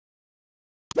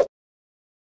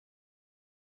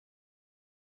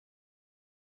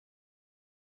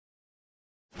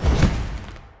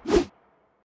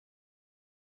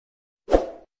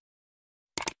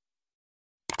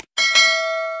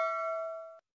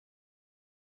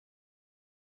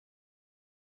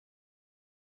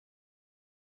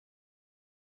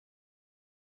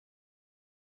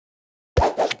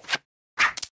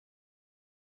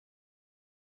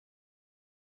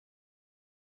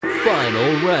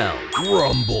Final round.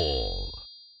 Rumble.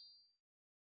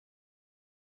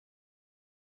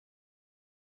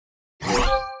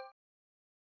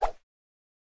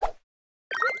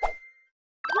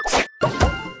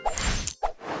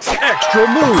 Extra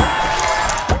move.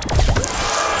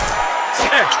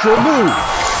 Extra move.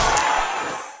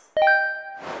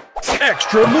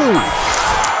 Extra move.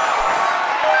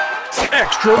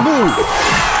 Extra move.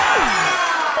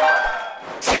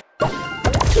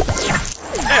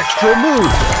 Extra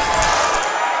move.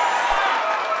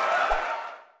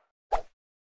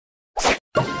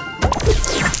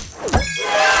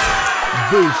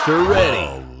 Booster ready.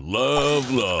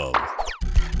 Love, love.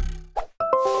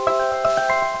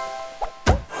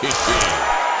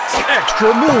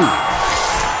 Extra move.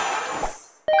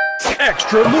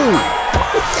 Extra move.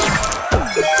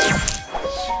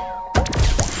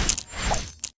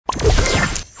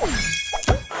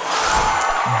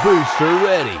 Booster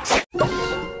ready.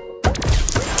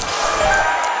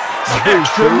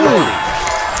 Booster ready.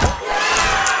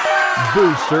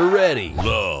 Booster ready.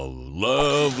 Love,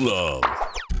 love, love.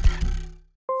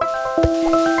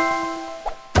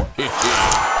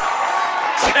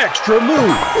 Extra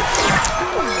move.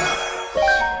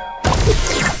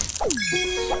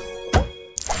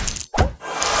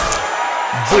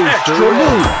 Booster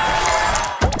move.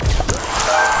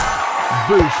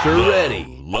 Booster ready.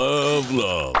 Love,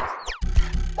 love.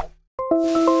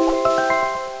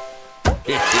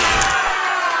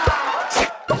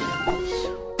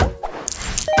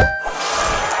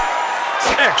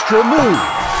 Extra move.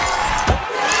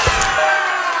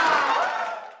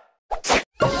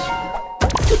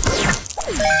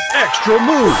 Extra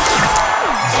move.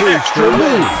 Extra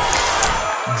move.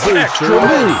 Extra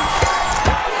move.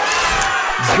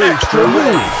 Booster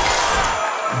ready.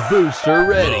 Booster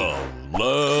ready.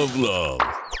 Love, love.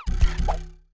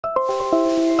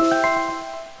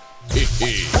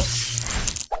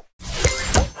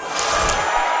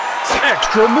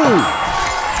 Extra move.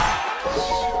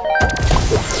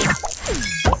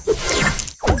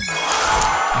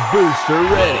 Booster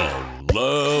ready.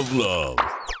 Love, love.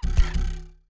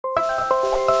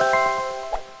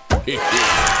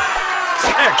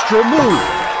 Extra move.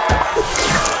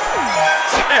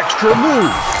 Extra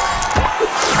move.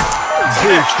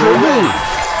 Extra move.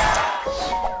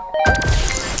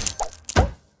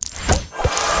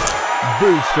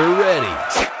 Booster ready.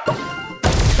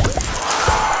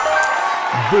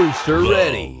 Booster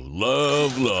ready.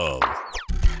 Love, love.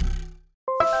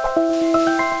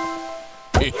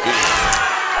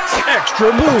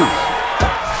 Extra move.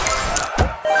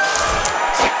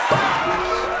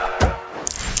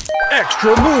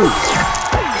 Extra move.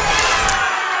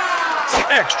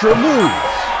 Extra move.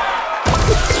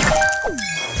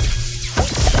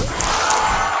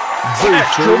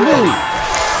 Booster move.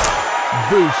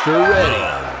 Booster ready.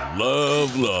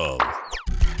 Love, love.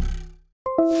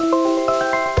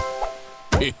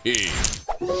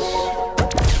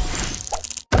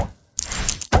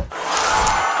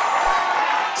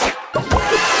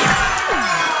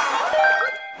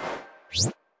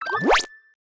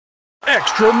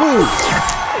 Extra move.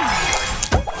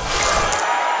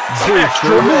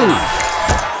 Booster move.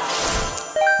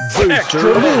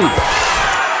 Booster move.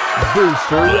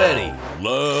 Booster ready.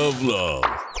 Love, love.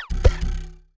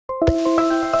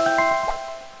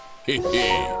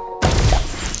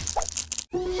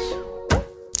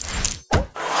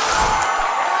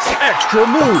 Extra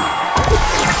move.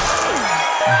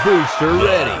 Booster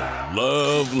ready.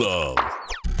 Love, love.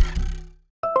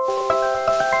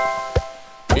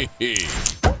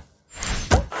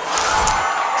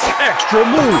 Extra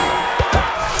move.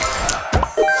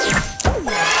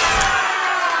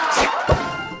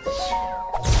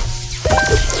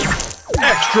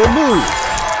 Extra move.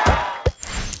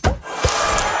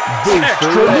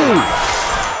 Booster move.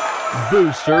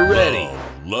 Booster ready.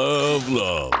 Love,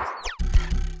 love.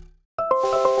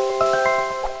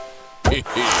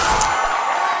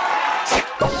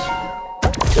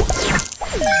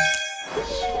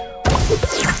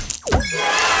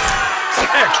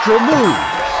 Extra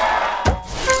move.